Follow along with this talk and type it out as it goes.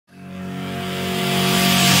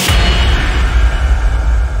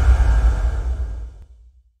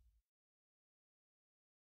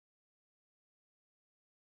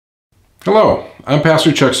Hello, I'm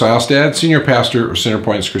Pastor Chuck Seielstad, Senior Pastor of Center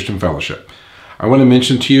Point's Christian Fellowship. I want to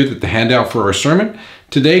mention to you that the handout for our sermon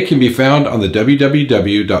today can be found on the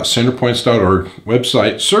www.centerpoints.org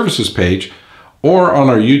website services page or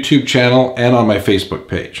on our YouTube channel and on my Facebook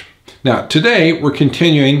page. Now, today we're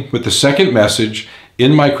continuing with the second message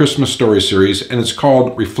in my Christmas story series, and it's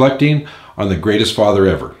called Reflecting on the Greatest Father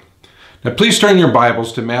Ever. Now, please turn your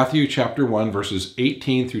Bibles to Matthew chapter 1, verses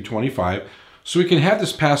 18 through 25, so we can have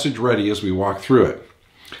this passage ready as we walk through it.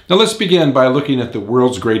 Now let's begin by looking at the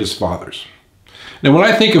world's greatest fathers. Now when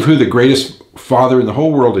I think of who the greatest father in the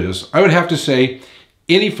whole world is, I would have to say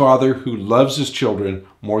any father who loves his children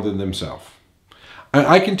more than themselves.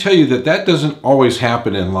 I can tell you that that doesn't always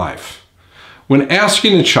happen in life. When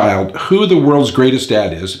asking a child who the world's greatest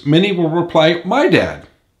dad is, many will reply, my dad.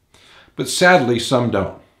 But sadly, some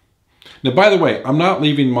don't. Now, by the way, I'm not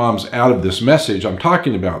leaving moms out of this message I'm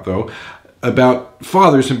talking about, though, about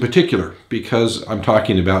fathers in particular, because I'm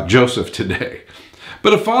talking about Joseph today.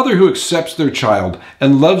 But a father who accepts their child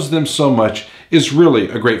and loves them so much is really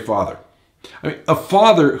a great father. A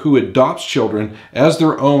father who adopts children as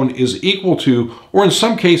their own is equal to, or in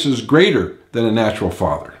some cases greater than, a natural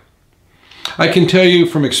father. I can tell you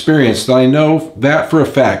from experience that I know that for a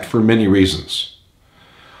fact for many reasons.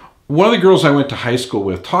 One of the girls I went to high school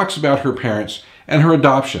with talks about her parents and her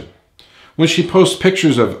adoption. When she posts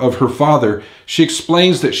pictures of her father, she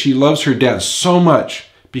explains that she loves her dad so much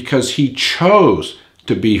because he chose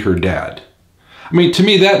to be her dad. I mean, to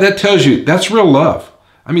me, that tells you that's real love.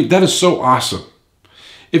 I mean, that is so awesome.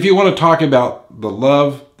 If you want to talk about the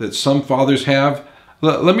love that some fathers have,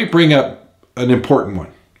 let me bring up an important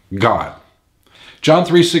one, God. John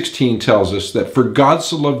 3:16 tells us that for God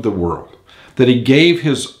so loved the world, that he gave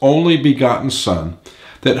his only begotten Son,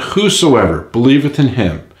 that whosoever believeth in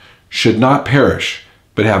him should not perish,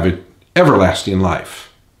 but have an everlasting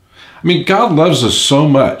life. I mean, God loves us so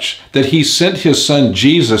much that he sent his son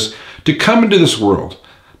Jesus to come into this world,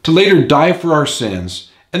 to later die for our sins,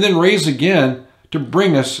 and then raise again to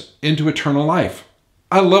bring us into eternal life.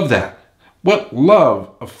 I love that. What love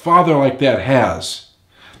a father like that has,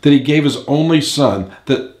 that he gave his only son,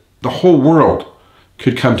 that the whole world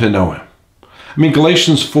could come to know him. I mean,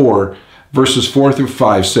 Galatians 4, verses 4 through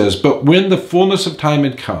 5 says, "But when the fullness of time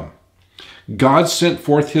had come, God sent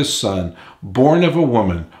forth his Son, born of a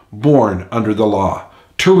woman, born under the law,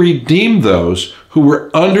 to redeem those who were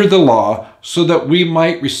under the law, so that we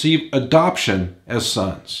might receive adoption as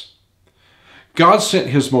sons." God sent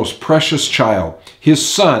his most precious child, his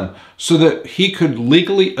Son, so that he could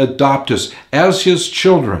legally adopt us as his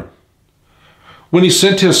children. When he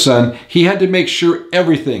sent his Son, he had to make sure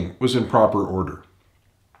everything was in proper order.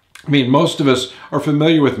 I mean, most of us are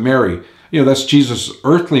familiar with Mary. That's Jesus'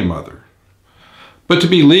 earthly mother. But to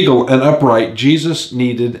be legal and upright, Jesus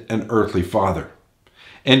needed an earthly father.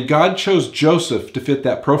 And God chose Joseph to fit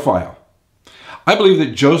that profile. I believe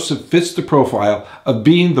that Joseph fits the profile of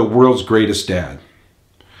being the world's greatest dad.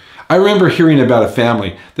 I remember hearing about a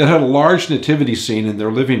family that had a large nativity scene in their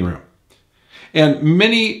living room. And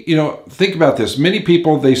many, think about this. Many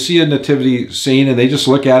people, they see a nativity scene and they just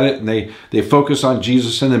look at it and they focus on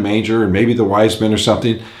Jesus in the manger and maybe the wise men or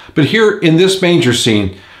something. But here in this manger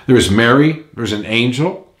scene, there was Mary, there was an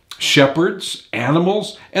angel, shepherds,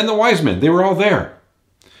 animals, and the wise men. They were all there.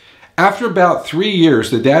 After about 3 years,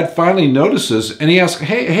 the dad finally notices and he asks,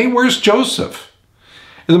 hey, where's Joseph?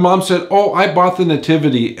 And the mom said, oh, I bought the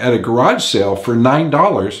nativity at a garage sale for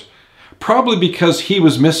 $9, probably because he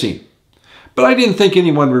was missing. But I didn't think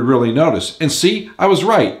anyone would really notice. And see, I was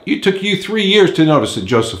right. It took you 3 years to notice that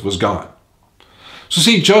Joseph was gone. So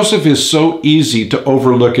see, Joseph is so easy to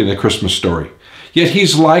overlook in a Christmas story. Yet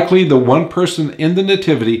he's likely the one person in the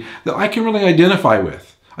nativity that I can really identify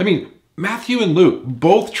with. I mean, Matthew and Luke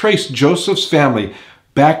both trace Joseph's family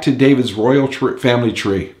back to David's royal family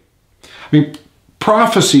tree. I mean,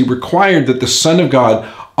 prophecy required that the Son of God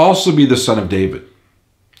also be the son of David.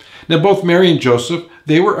 Now, both Mary and Joseph,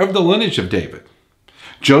 they were of the lineage of David.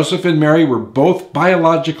 Joseph and Mary were both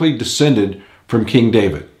biologically descended from King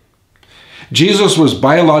David. Jesus was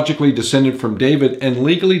biologically descended from David and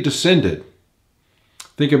legally descended.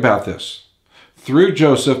 Think about this. Through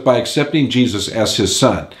Joseph by accepting Jesus as his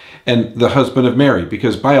son and the husband of Mary,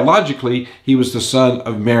 because biologically he was the son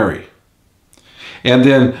of Mary. And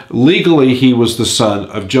then legally he was the son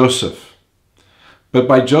of Joseph. But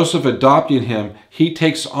by Joseph adopting him, he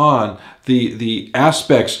takes on the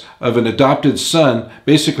aspects of an adopted son.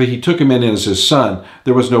 Basically, he took him in as his son.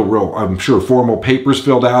 There was no real, I'm sure, formal papers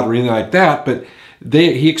filled out or anything like that, but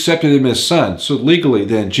he accepted him as son. So legally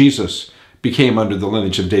then Jesus became under the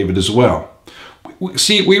lineage of David as well.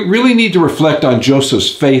 See, we really need to reflect on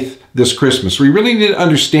Joseph's faith this Christmas. We really need to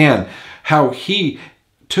understand how he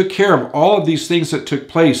took care of all of these things that took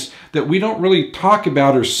place that we don't really talk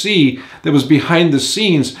about or see that was behind the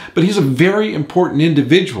scenes, but he's a very important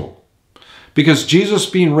individual because Jesus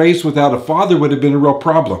being raised without a father would have been a real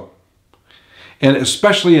problem, and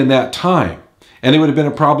especially in that time. And it would have been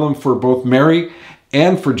a problem for both Mary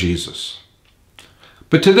and for Jesus.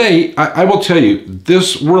 But today, I will tell you,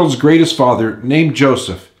 this world's greatest father named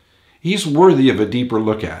Joseph, he's worthy of a deeper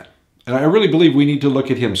look at. And I really believe we need to look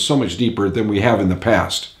at him so much deeper than we have in the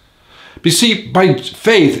past. But you see, by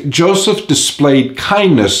faith, Joseph displayed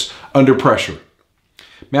kindness under pressure.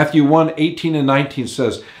 Matthew 1:18 and 19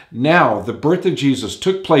 says, "Now the birth of Jesus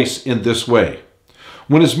took place in this way.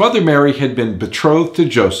 When his mother Mary had been betrothed to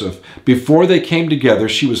Joseph, before they came together,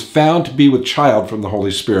 she was found to be with child from the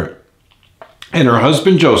Holy Spirit. And her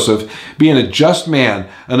husband Joseph, being a just man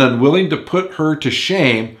and unwilling to put her to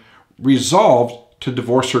shame, resolved to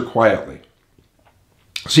divorce her quietly."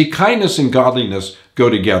 See, kindness and godliness go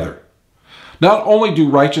together. Not only do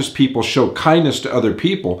righteous people show kindness to other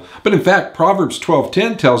people, but in fact, Proverbs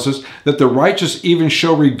 12:10 tells us that the righteous even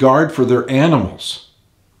show regard for their animals.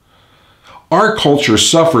 Our culture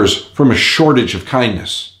suffers from a shortage of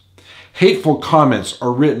kindness. Hateful comments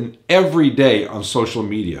are written every day on social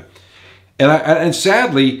media. And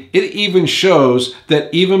sadly, it even shows that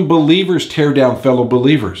even believers tear down fellow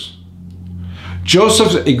believers.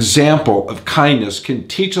 Joseph's example of kindness can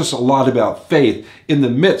teach us a lot about faith in the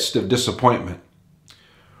midst of disappointment.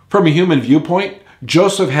 From a human viewpoint,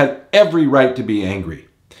 Joseph had every right to be angry.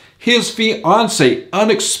 His fiancée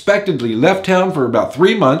unexpectedly left town for about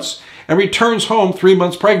 3 months and returns home 3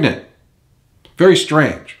 months pregnant. Very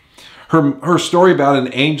strange. Her story about an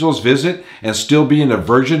angel's visit and still being a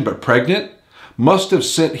virgin but pregnant must have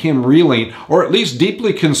sent him reeling, or at least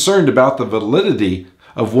deeply concerned about the validity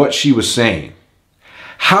of what she was saying.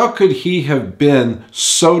 How could he have been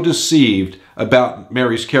so deceived about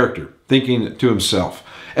Mary's character, thinking to himself?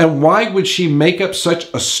 And why would she make up such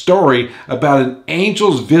a story about an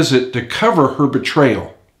angel's visit to cover her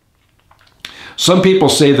betrayal? Some people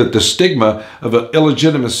say that the stigma of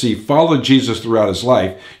illegitimacy followed Jesus throughout his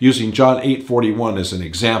life, using John 8:41 as an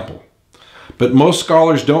example. But most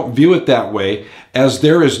scholars don't view it that way, as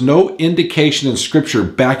there is no indication in Scripture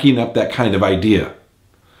backing up that kind of idea.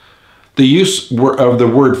 The use of the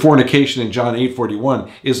word fornication in John 8:41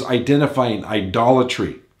 is identifying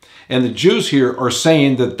idolatry. And the Jews here are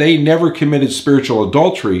saying that they never committed spiritual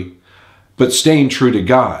adultery, but staying true to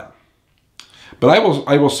God. But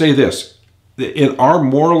I will say this. In our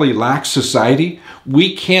morally lax society,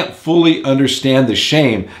 we can't fully understand the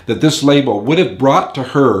shame that this label would have brought to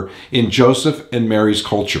her in Joseph and Mary's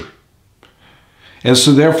culture. And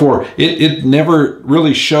so therefore, it never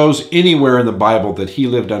really shows anywhere in the Bible that he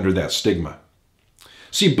lived under that stigma.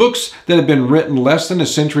 See, books that have been written less than a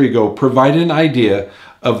century ago provide an idea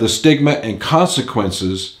of the stigma and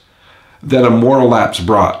consequences that a moral lapse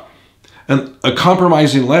brought. And a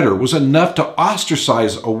compromising letter was enough to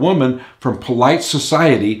ostracize a woman from polite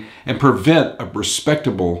society and prevent a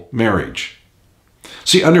respectable marriage.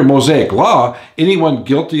 See, under Mosaic law, anyone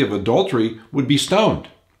guilty of adultery would be stoned.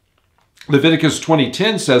 Leviticus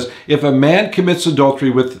 20:10 says, if a man commits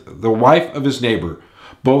adultery with the wife of his neighbor,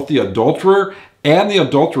 both the adulterer and the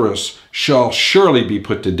adulteress shall surely be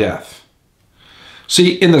put to death.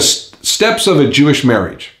 See, in the steps of a Jewish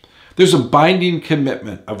marriage, there's a binding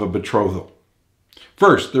commitment of a betrothal.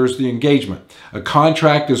 First, there's the engagement. A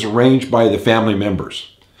contract is arranged by the family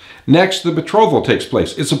members. Next, the betrothal takes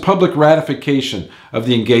place. It's a public ratification of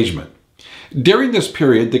the engagement. During this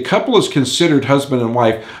period, the couple is considered husband and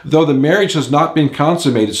wife, though the marriage has not been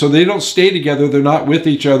consummated. So they don't stay together, they're not with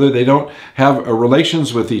each other, they don't have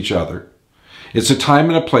relations with each other. It's a time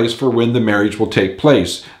and a place for when the marriage will take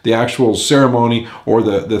place, the actual ceremony or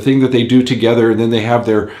the thing that they do together, and then they have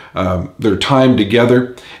their time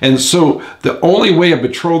together. And so the only way a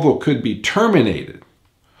betrothal could be terminated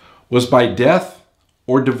was by death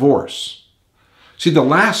or divorce. See, the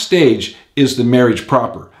last stage is the marriage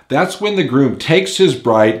proper. That's when the groom takes his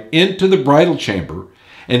bride into the bridal chamber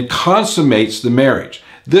and consummates the marriage.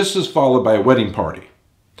 This is followed by a wedding party.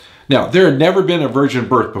 Now, there had never been a virgin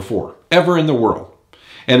birth before, ever in the world.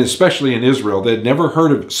 And especially in Israel, they had never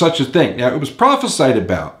heard of such a thing. Now, it was prophesied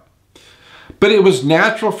about, but it was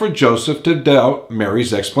natural for Joseph to doubt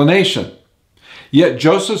Mary's explanation. Yet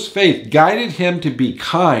Joseph's faith guided him to be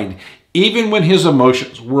kind, even when his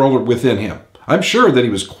emotions whirled within him. I'm sure that he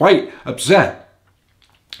was quite upset.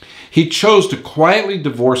 He chose to quietly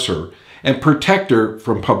divorce her and protect her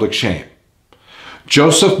from public shame.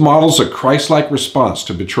 Joseph models a Christ-like response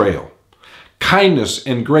to betrayal. kindness,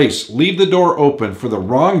 and grace leave the door open for the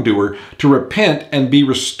wrongdoer to repent and be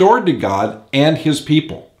restored to God and his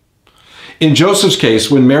people. In Joseph's case,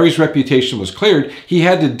 when Mary's reputation was cleared, he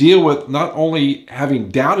had to deal with not only having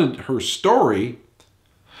doubted her story,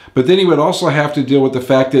 but then he would also have to deal with the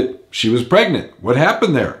fact that she was pregnant. What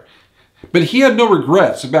happened there? But he had no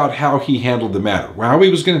regrets about how he handled the matter, how he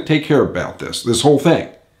was going to take care about this whole thing.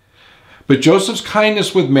 But Joseph's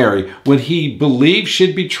kindness with Mary, when he believed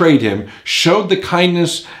she'd betrayed him, showed the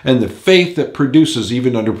kindness and the faith that produces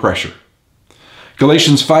even under pressure.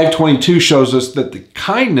 Galatians 5:22 shows us that the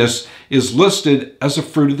kindness is listed as a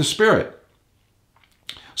fruit of the Spirit.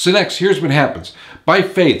 So next, here's what happens. By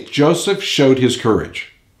faith, Joseph showed his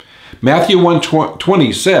courage. Matthew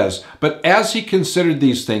 1:20 says, "But as he considered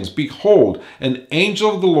these things, behold, an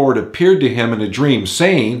angel of the Lord appeared to him in a dream,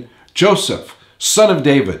 saying, Joseph, son of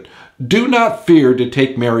David, do not fear to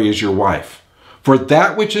take Mary as your wife, for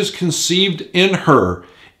that which is conceived in her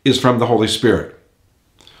is from the Holy Spirit."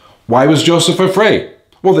 Why was Joseph afraid?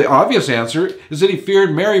 Well, the obvious answer is that he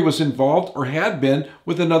feared Mary was involved or had been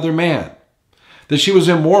with another man, that she was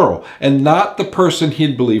immoral and not the person he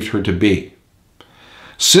had believed her to be.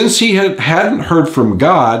 Since he hadn't heard from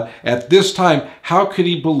God at this time, how could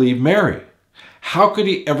he believe Mary? How could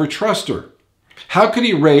he ever trust her? How could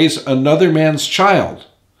he raise another man's child?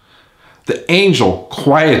 The angel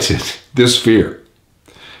quieted this fear.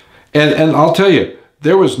 And I'll tell you,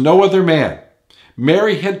 there was no other man.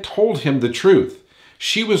 Mary had told him the truth.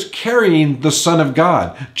 She was carrying the Son of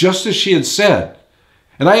God, just as she had said.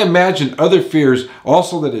 And I imagine other fears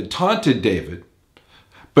also that had taunted David.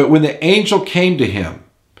 But when the angel came to him,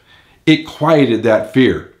 it quieted that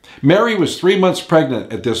fear. Mary was 3 months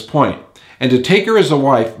pregnant at this point, and to take her as a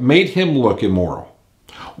wife made him look immoral.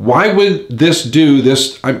 Why would he do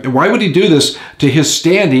this to his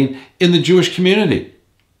standing in the Jewish community?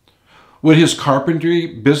 Would his carpentry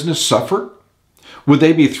business suffer? Would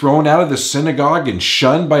they be thrown out of the synagogue and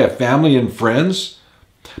shunned by a family and friends?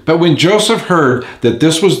 But when Joseph heard that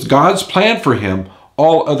this was God's plan for him,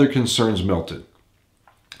 all other concerns melted.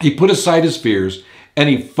 He put aside his fears and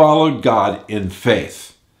he followed God in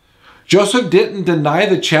faith. Joseph didn't deny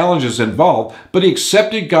the challenges involved, but he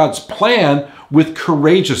accepted God's plan with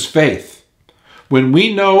courageous faith. When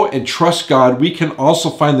we know and trust God, we can also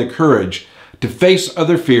find the courage to face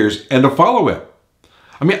other fears and to follow him.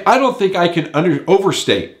 I don't think I can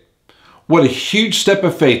overstate what a huge step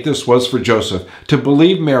of faith this was for Joseph to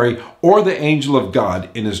believe Mary or the angel of God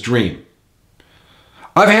in his dream.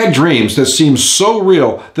 I've had dreams that seemed so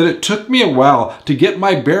real that it took me a while to get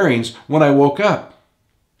my bearings when I woke up.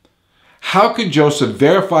 How could Joseph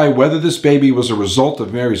verify whether this baby was a result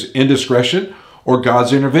of Mary's indiscretion or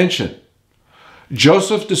God's intervention?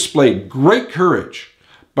 Joseph displayed great courage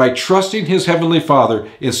by trusting his heavenly Father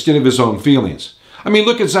instead of his own feelings.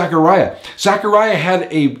 Look at Zechariah. Zechariah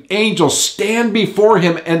had an angel stand before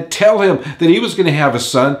him and tell him that he was going to have a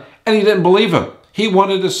son, and he didn't believe him. He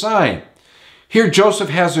wanted a sign. Here Joseph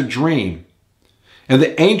has a dream, and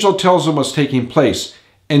the angel tells him what's taking place,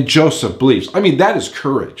 and Joseph believes. That is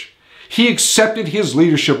courage. He accepted his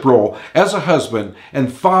leadership role as a husband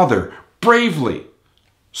and father bravely.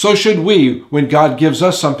 So should we when God gives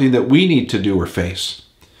us something that we need to do or face.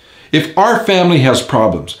 If our family has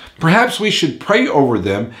problems, perhaps we should pray over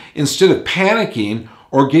them instead of panicking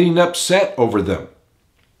or getting upset over them.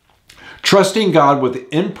 Trusting God with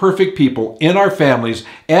imperfect people in our families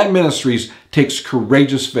and ministries takes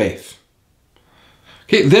courageous faith.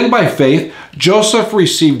 Okay, then by faith, Joseph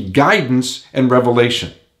received guidance and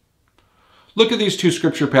revelation. Look at these two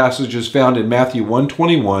scripture passages found in Matthew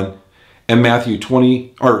 1:21 and Matthew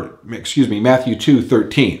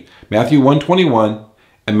 2:13. Matthew 1:21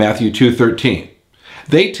 and Matthew 2:13.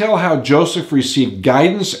 They tell how Joseph received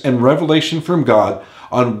guidance and revelation from God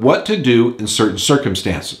on what to do in certain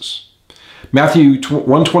circumstances. Matthew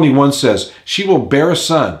 1:21 says, "She will bear a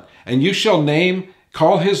son, and you shall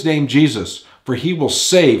call his name Jesus, for he will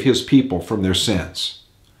save his people from their sins."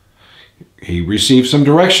 He received some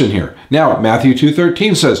direction here. Now, Matthew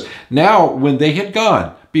 2:13 says, "Now when they had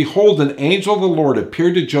gone, behold, an angel of the Lord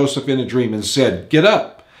appeared to Joseph in a dream and said, 'Get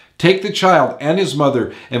up, take the child and his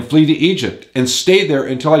mother and flee to Egypt, and stay there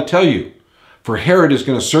until I tell you, for Herod is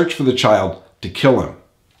going to search for the child to kill him.'"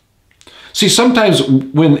 See, sometimes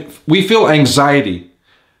when we feel anxiety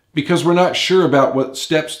because we're not sure about what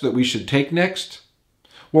steps that we should take next,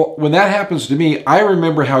 well, when that happens to me, I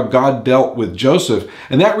remember how God dealt with Joseph,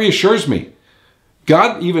 and that reassures me.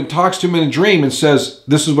 God even talks to him in a dream and says,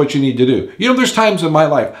 "This is what you need to do." There's times in my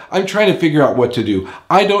life I'm trying to figure out what to do.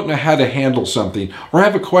 I don't know how to handle something or I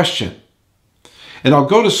have a question. And I'll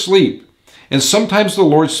go to sleep And sometimes the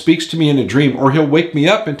Lord speaks to me in a dream, or he'll wake me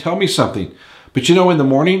up and tell me something. But you know, in the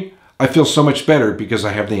morning, I feel so much better because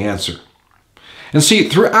I have the answer. And see,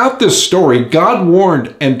 throughout this story, God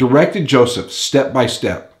warned and directed Joseph step by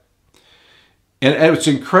step. And what's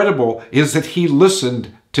incredible is that he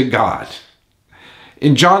listened to God.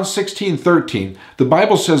 In John 16:13, the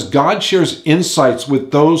Bible says God shares insights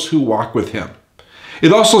with those who walk with him.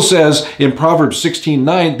 It also says in Proverbs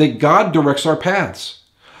 16:9 that God directs our paths.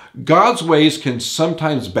 God's ways can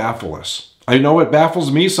sometimes baffle us. I know it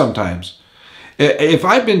baffles me sometimes. If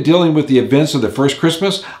I've been dealing with the events of the first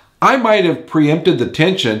Christmas, I might have preempted the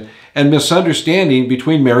tension and misunderstanding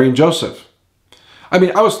between Mary and Joseph. I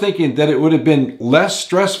was thinking that it would have been less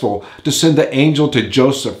stressful to send the angel to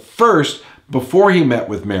Joseph first before he met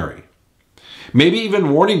with Mary. Maybe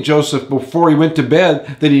even warning Joseph before he went to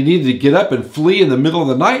bed that he needed to get up and flee in the middle of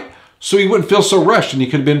the night so he wouldn't feel so rushed and he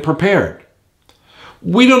could have been prepared.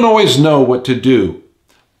 We don't always know what to do,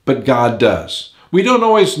 but God does. We don't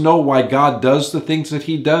always know why God does the things that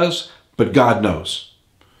he does, but God knows.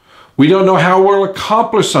 We don't know how we'll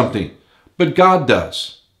accomplish something, but God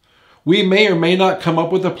does. We may or may not come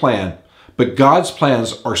up with a plan, but God's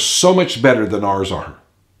plans are so much better than ours are.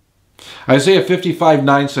 Isaiah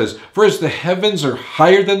 55:9 says, "For as the heavens are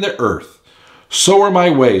higher than the earth, so are my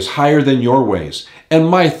ways higher than your ways, and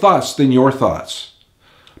my thoughts than your thoughts."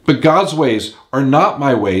 But God's ways are not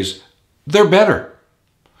my ways, they're better.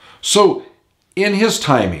 So in his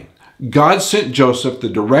timing, God sent Joseph the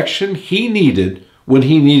direction he needed when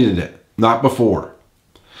he needed it, not before.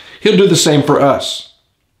 He'll do the same for us.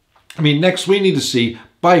 Next we need to see,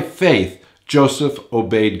 by faith, Joseph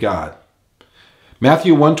obeyed God.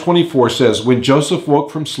 Matthew 1:24 says, "When Joseph woke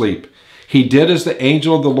from sleep, he did as the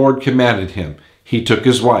angel of the Lord commanded him. He took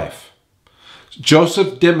his wife."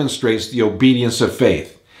 Joseph demonstrates the obedience of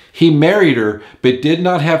faith. He married her, but did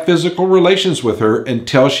not have physical relations with her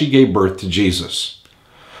until she gave birth to Jesus.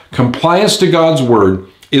 Compliance to God's word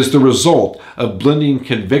is the result of blending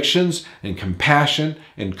convictions and compassion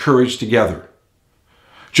and courage together.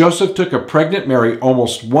 Joseph took a pregnant Mary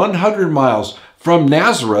almost 100 miles from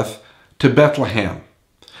Nazareth to Bethlehem.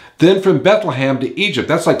 Then from Bethlehem to Egypt,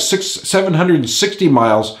 that's like 760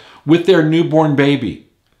 miles with their newborn baby.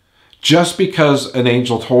 Just because an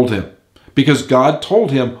angel told him. Because God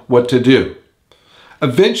told him what to do.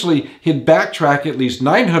 Eventually, he'd backtrack at least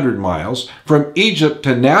 900 miles from Egypt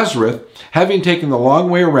to Nazareth, having taken the long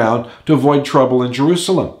way around to avoid trouble in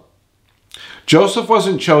Jerusalem. Joseph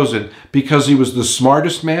wasn't chosen because he was the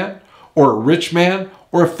smartest man, or a rich man,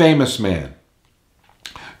 or a famous man.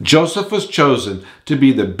 Joseph was chosen to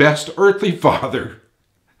be the best earthly father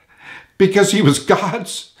because he was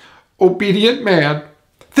God's obedient man.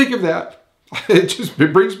 Think of that.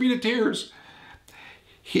 It brings me to tears.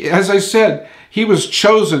 As I said, he was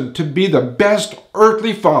chosen to be the best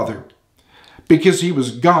earthly father because he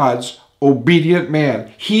was God's obedient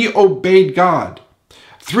man. He obeyed God.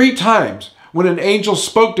 3 times when an angel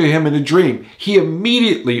spoke to him in a dream, he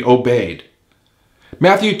immediately obeyed.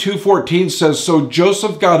 Matthew 2:14 says, "So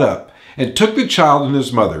Joseph got up and took the child and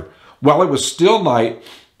his mother while it was still night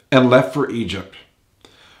and left for Egypt."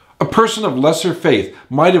 A person of lesser faith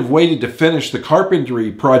might have waited to finish the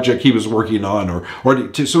carpentry project he was working on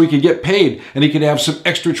so he could get paid and he could have some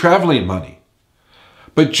extra traveling money.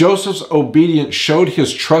 But Joseph's obedience showed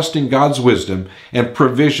his trust in God's wisdom and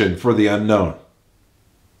provision for the unknown.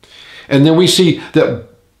 And then we see that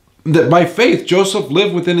by faith, Joseph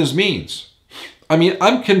lived within his means.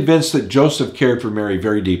 I'm convinced that Joseph cared for Mary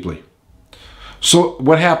very deeply. So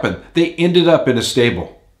what happened? They ended up in a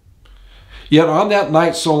stable. Yet on that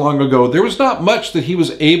night so long ago, there was not much that he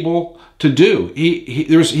was able to do.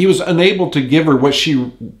 He was unable to give her what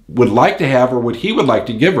she would like to have or what he would like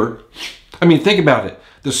to give her. Think about it.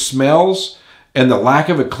 The smells and the lack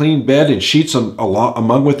of a clean bed and sheets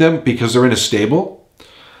among with them because they're in a stable.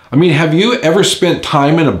 Have you ever spent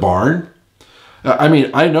time in a barn?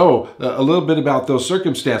 I know a little bit about those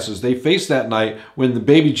circumstances they faced that night when the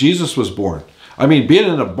baby Jesus was born. Being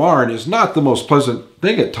in a barn is not the most pleasant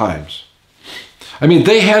thing at times.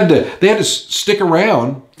 They had to stick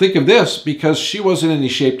around, think of this, because she wasn't in any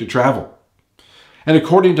shape to travel. And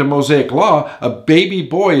according to Mosaic law, a baby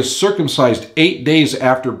boy is circumcised 8 days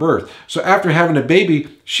after birth. So after having a baby,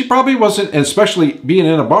 she probably wasn't, especially being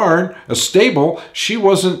in a barn, a stable, she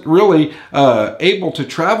wasn't really able to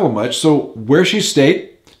travel much. So where she stayed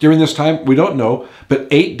during this time, we don't know. But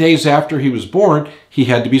 8 days after he was born, he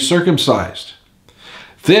had to be circumcised.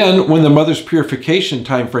 Then when the mother's purification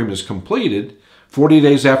time frame is completed, 40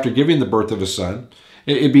 days after giving the birth of a son,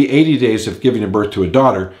 it'd be 80 days of giving birth to a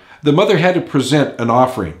daughter, the mother had to present an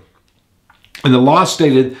offering. And the law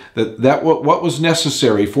stated that what was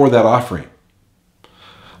necessary for that offering.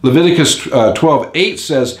 Leviticus 12:8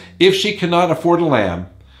 says, if she cannot afford a lamb,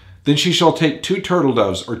 then she shall take 2 turtle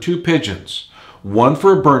doves or 2 pigeons, one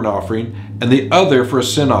for a burnt offering and the other for a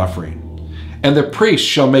sin offering. And the priest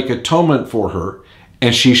shall make atonement for her,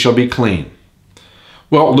 and she shall be clean.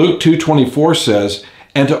 Well, Luke 2:24 says,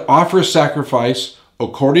 and to offer a sacrifice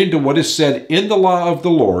according to what is said in the law of the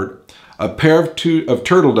Lord, a pair of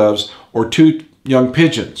turtle doves or 2 young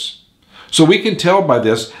pigeons. So we can tell by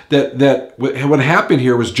this that what happened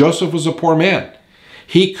here was Joseph was a poor man.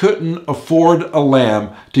 He couldn't afford a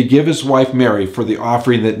lamb to give his wife Mary for the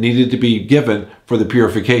offering that needed to be given for the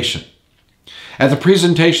purification. At the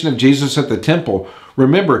presentation of Jesus at the temple,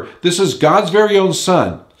 remember, this is God's very own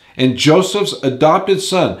son and Joseph's adopted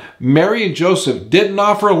son. Mary and Joseph didn't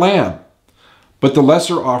offer a lamb, but the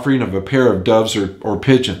lesser offering of a pair of doves or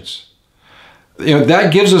pigeons.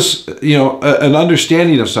 That gives us, an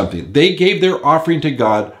understanding of something. They gave their offering to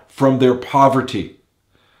God from their poverty.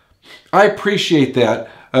 I appreciate that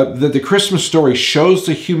the Christmas story shows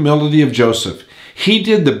the humility of Joseph. He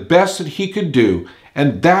did the best that he could do,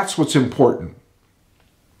 and that's what's important.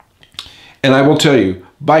 And I will tell you,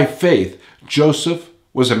 by faith, Joseph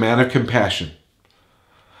was a man of compassion.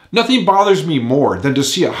 Nothing bothers me more than to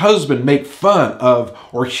see a husband make fun of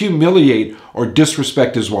or humiliate or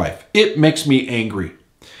disrespect his wife. It makes me angry.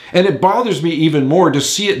 And it bothers me even more to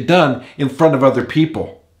see it done in front of other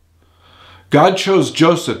people. God chose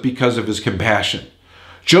Joseph because of his compassion.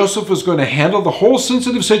 Joseph was going to handle the whole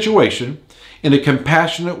sensitive situation in a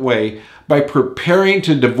compassionate way by preparing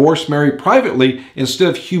to divorce Mary privately instead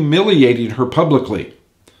of humiliating her publicly.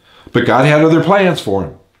 But God had other plans for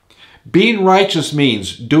him. Being righteous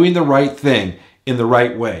means doing the right thing in the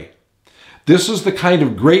right way. This is the kind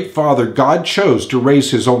of great father God chose to raise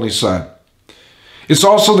his only son. It's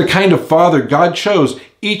also the kind of father God chose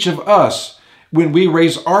each of us when we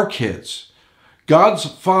raise our kids. God's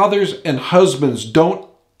fathers and husbands don't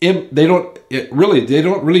really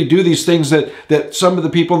do these things that some of the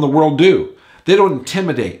people in the world do. They don't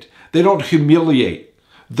intimidate. They don't humiliate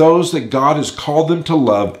those that God has called them to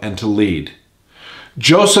love and to lead.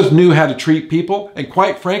 Joseph knew how to treat people, and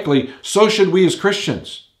quite frankly, so should we as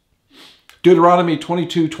Christians. Deuteronomy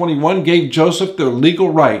 22:21 gave Joseph the legal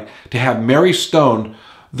right to have Mary stoned,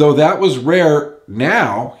 though that was rare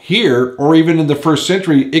now, here, or even in the first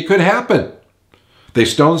century. It could happen. They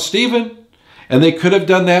stoned Stephen, and they could have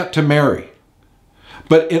done that to Mary.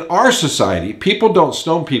 But in our society, people don't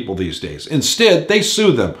stone people these days. Instead, they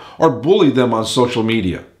sue them or bully them on social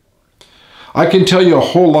media. I can tell you a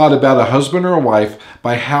whole lot about a husband or a wife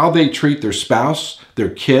by how they treat their spouse, their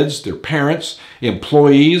kids, their parents,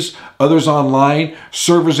 employees, others online,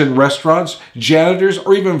 servers in restaurants, janitors,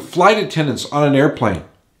 or even flight attendants on an airplane.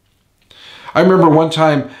 I remember one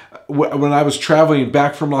time when I was traveling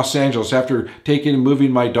back from Los Angeles after taking and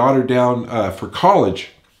moving my daughter down for college.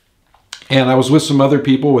 And I was with some other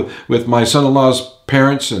people, with my son-in-law's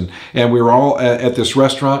parents, and we were all at this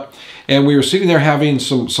restaurant. And we were sitting there having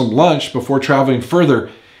some lunch before traveling further.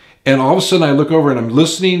 And all of a sudden I look over and I'm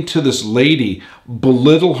listening to this lady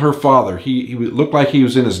belittle her father. He looked like he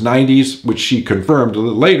was in his 90s, which she confirmed a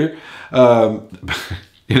little later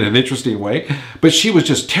in an interesting way. But she was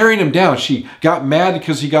just tearing him down. She got mad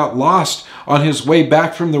because he got lost on his way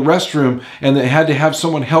back from the restroom and they had to have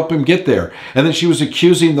someone help him get there. And then she was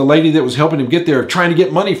accusing the lady that was helping him get there of trying to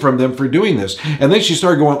get money from them for doing this. And then she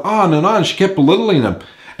started going on and on. She kept belittling him.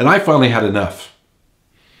 And I finally had enough.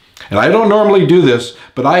 And I don't normally do this,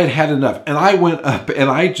 but I had had enough. And I went up and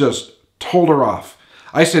I just told her off.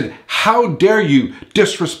 I said, how dare you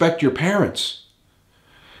disrespect your parents?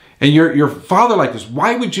 And your father like this,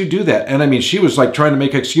 why would you do that? And I mean, she was like trying to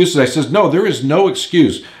make excuses. I says, no, there is no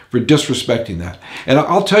excuse for disrespecting that. And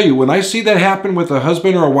I'll tell you, when I see that happen with a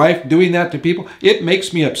husband or a wife doing that to people, it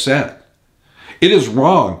makes me upset. It is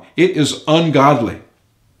wrong. It is ungodly.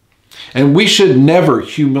 And we should never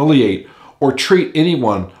humiliate or treat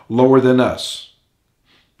anyone lower than us.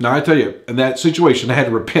 Now I tell you, in that situation, I had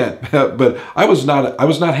to repent, but I was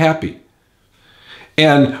not happy.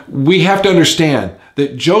 And we have to understand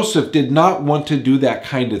that Joseph did not want to do that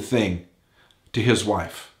kind of thing to his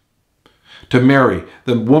wife, to Mary,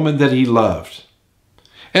 the woman that he loved.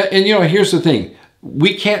 And here's the thing.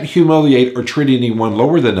 We can't humiliate or treat anyone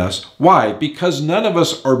lower than us. Why? Because none of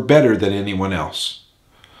us are better than anyone else.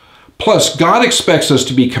 Plus, God expects us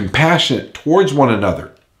to be compassionate towards one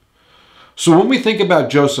another. So when we think about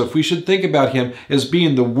Joseph, we should think about him as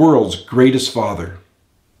being the world's greatest father.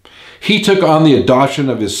 He took on the adoption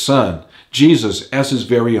of his son, Jesus, as his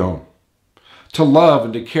very own, to love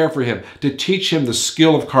and to care for him, to teach him the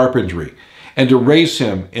skill of carpentry, and to raise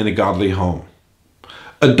him in a godly home.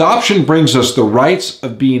 Adoption brings us the rights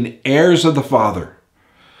of being heirs of the Father.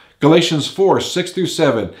 Galatians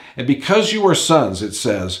 4:6-7, and because you are sons, it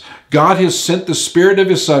says, God has sent the Spirit of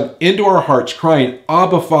his Son into our hearts, crying,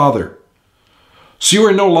 Abba, Father. So you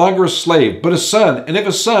are no longer a slave, but a son, and if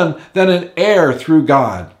a son, then an heir through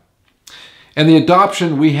God. And the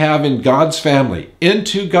adoption we have in God's family,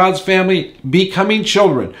 into God's family, becoming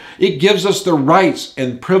children, it gives us the rights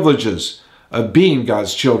and privileges of being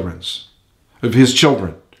God's children, of his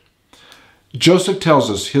children. Joseph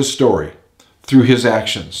tells us his story through his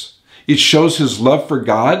actions. It shows his love for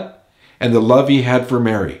God and the love he had for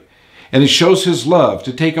Mary. And it shows his love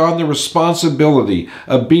to take on the responsibility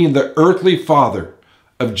of being the earthly father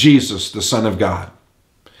of Jesus, the Son of God.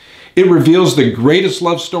 It reveals the greatest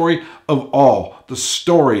love story of all, the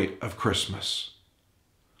story of Christmas.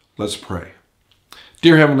 Let's pray.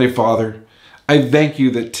 Dear Heavenly Father, I thank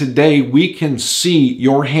you that today we can see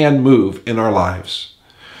your hand move in our lives.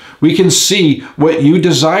 We can see what you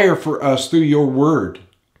desire for us through your word.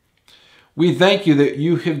 We thank you that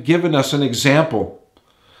you have given us an example,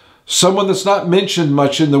 someone that's not mentioned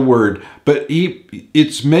much in the word, but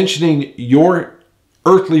it's mentioning your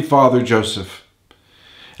earthly father, Joseph.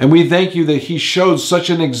 And we thank you that he showed such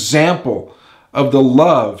an example of the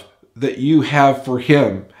love that you have for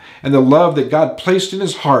him and the love that God placed in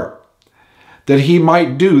his heart that he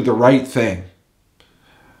might do the right thing.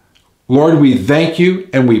 Lord, we thank you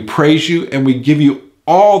and we praise you and we give you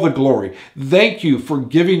all the glory. Thank you for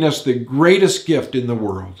giving us the greatest gift in the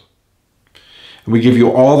world. And we give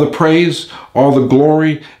you all the praise, all the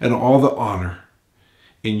glory, and all the honor.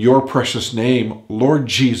 In your precious name, Lord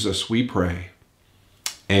Jesus, we pray.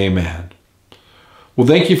 Amen. Well,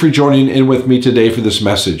 thank you for joining in with me today for this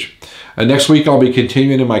message. Next week, I'll be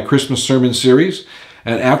continuing in my Christmas sermon series.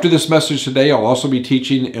 And after this message today, I'll also be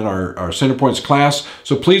teaching in our Center Points class.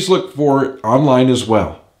 So please look for it online as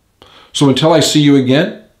well. So until I see you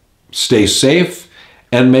again, stay safe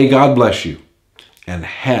and may God bless you and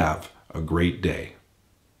have a great day.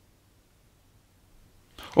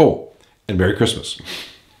 Oh, and Merry Christmas.